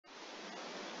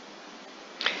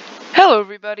Hello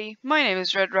everybody, my name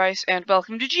is Red Rice and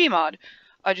welcome to Gmod.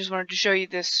 I just wanted to show you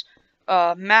this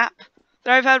map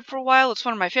that I've had for a while. It's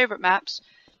one of my favorite maps.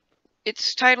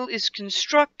 Its title is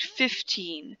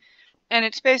Construct15 and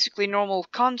it's basically normal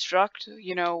Construct,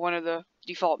 you know, one of the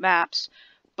default maps,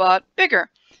 but bigger.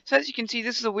 So as you can see,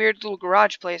 this is a weird little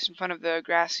garage place in front of the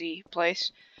grassy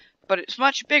place, but it's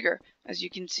much bigger, as you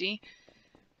can see.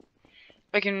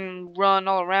 I can run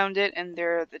all around it, and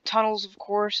there are the tunnels, of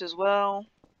course, as well.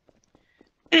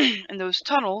 And those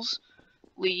tunnels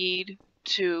lead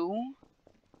to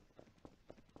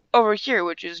over here,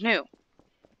 which is new.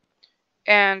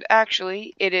 And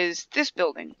actually, it is this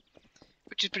building,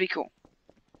 which is pretty cool.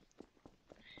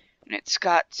 And it's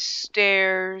got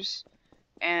stairs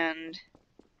and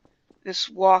this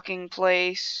walking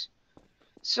place.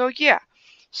 So yeah,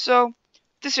 so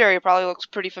this area probably looks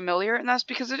pretty familiar, and that's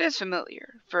because it is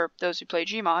familiar for those who play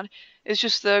Gmod. It's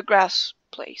just the grass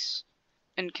place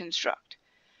in Construct.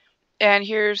 And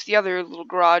here's the other little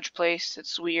garage place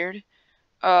that's weird.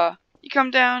 You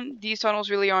come down, these tunnels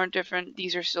really aren't different.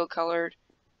 These are still colored.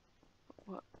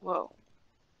 Whoa.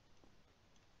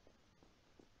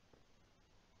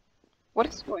 What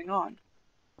is going on?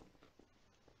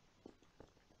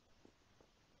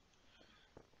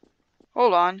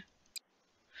 Hold on.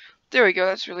 There we go,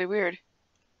 that's really weird.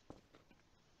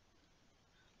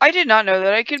 I did not know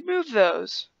that I could move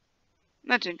those.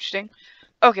 That's interesting.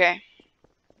 Okay.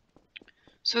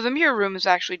 So the mirror room is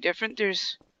actually different.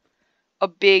 There's a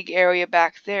big area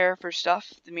back there for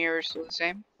stuff. The mirror is still the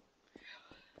same.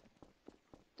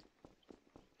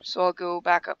 So I'll go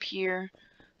back up here.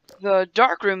 The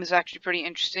dark room is actually pretty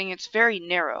interesting. It's very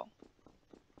narrow.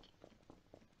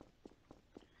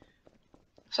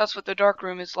 So that's what the dark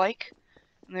room is like.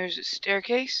 And there's a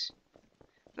staircase.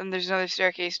 Then there's another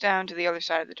staircase down to the other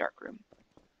side of the dark room.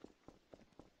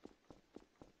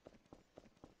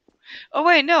 Oh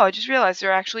wait, no, I just realized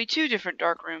there are actually two different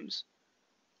dark rooms.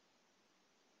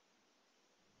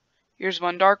 Here's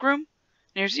one dark room, and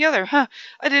here's the other. Huh,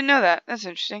 I didn't know that. That's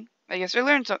interesting. I guess I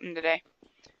learned something today.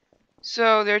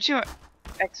 So there are two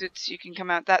exits. You can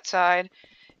come out that side.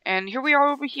 And here we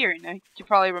are over here. Now, you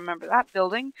probably remember that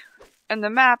building. And the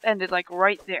map ended like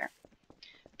right there.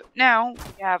 But now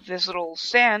we have this little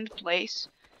sand place.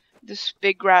 This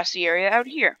big grassy area out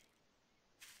here.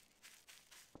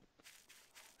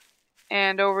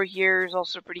 And over here is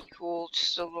also pretty cool.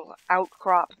 Just a little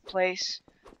outcrop place.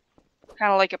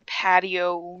 Kind of like a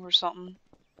patio or something.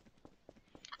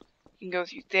 You can go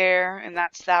through there, and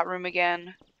that's that room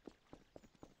again.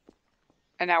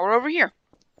 And now we're over here.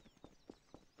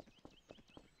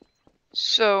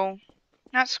 So,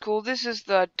 that's cool. This is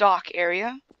the dock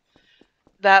area.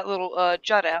 That little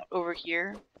jut out over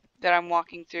here that I'm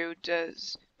walking through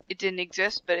it didn't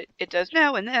exist, but it does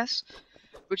now in this,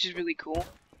 which is really cool.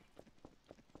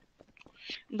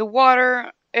 The water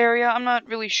area, I'm not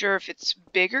really sure if it's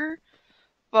bigger,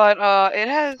 but it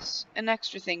has an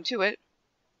extra thing to it.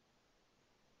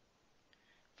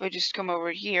 If I just come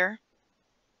over here,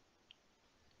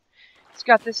 it's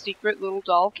got this secret little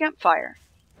doll campfire.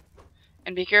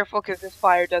 And be careful, because this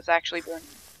fire does actually burn.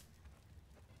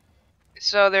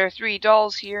 So there are 3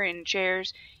 dolls here in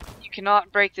chairs. You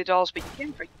cannot break the dolls, but you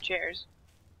can break the chairs.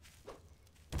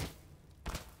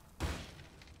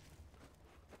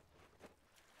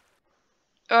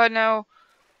 No.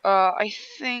 I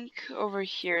think over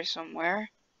here somewhere.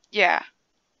 Yeah.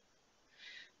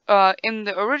 In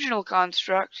the original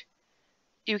construct,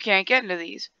 you can't get into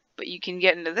these, but you can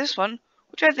get into this one,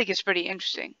 which I think is pretty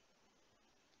interesting.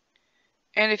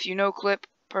 And if you no-clip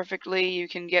perfectly, you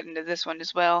can get into this one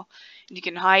as well. And you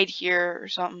can hide here or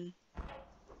something.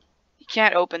 You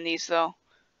can't open these, though,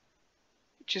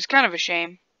 which is kind of a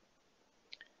shame.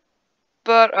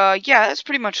 But, yeah, that's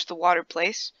pretty much the water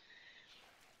place.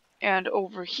 And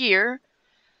over here,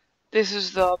 this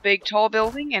is the big tall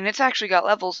building, and it's actually got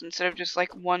levels instead of just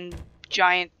like one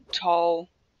giant tall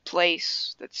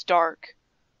place that's dark.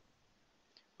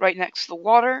 Right next to the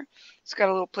water, it's got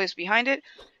a little place behind it,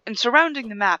 and surrounding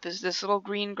the map is this little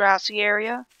green grassy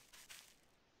area,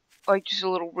 like just a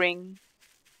little ring,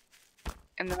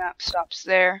 and the map stops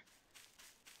there.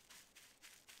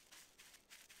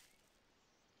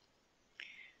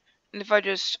 And if I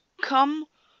just come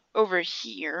over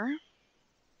here,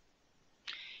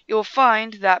 you'll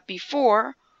find that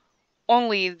before,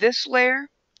 only this layer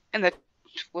and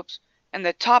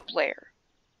the top layer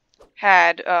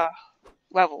had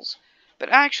levels. But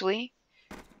actually,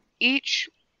 each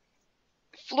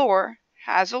floor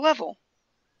has a level.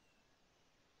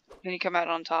 Then you come out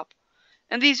on top.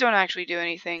 And these don't actually do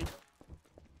anything.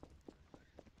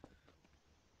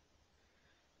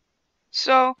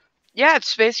 So, yeah,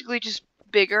 it's basically just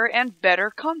bigger and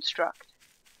better Construct.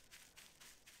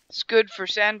 It's good for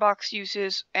sandbox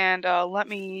uses, and let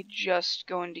me just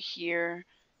go into here.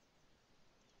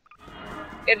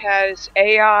 It has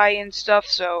AI and stuff,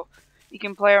 so you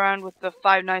can play around with the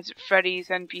Five Nights at Freddy's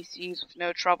NPCs with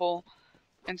no trouble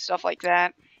and stuff like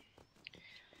that.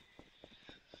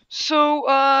 So,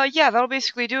 yeah, that'll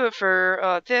basically do it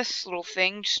for this little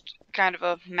thing, just kind of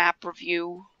a map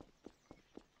review.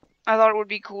 I thought it would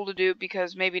be cool to do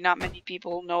because maybe not many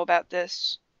people know about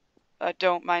this.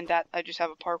 Don't mind that, I just have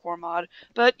a parkour mod.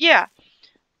 But yeah,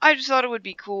 I just thought it would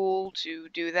be cool to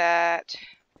do that.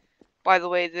 By the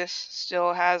way, this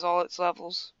still has all its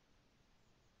levels.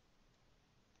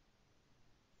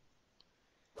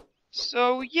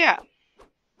 So yeah,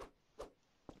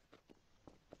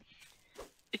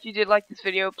 if you did like this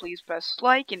video, please press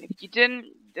like, and if you didn't,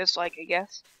 dislike, I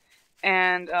guess.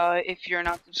 And if you're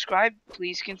not subscribed,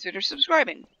 please consider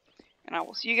subscribing. And I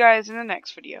will see you guys in the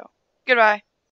next video. Goodbye.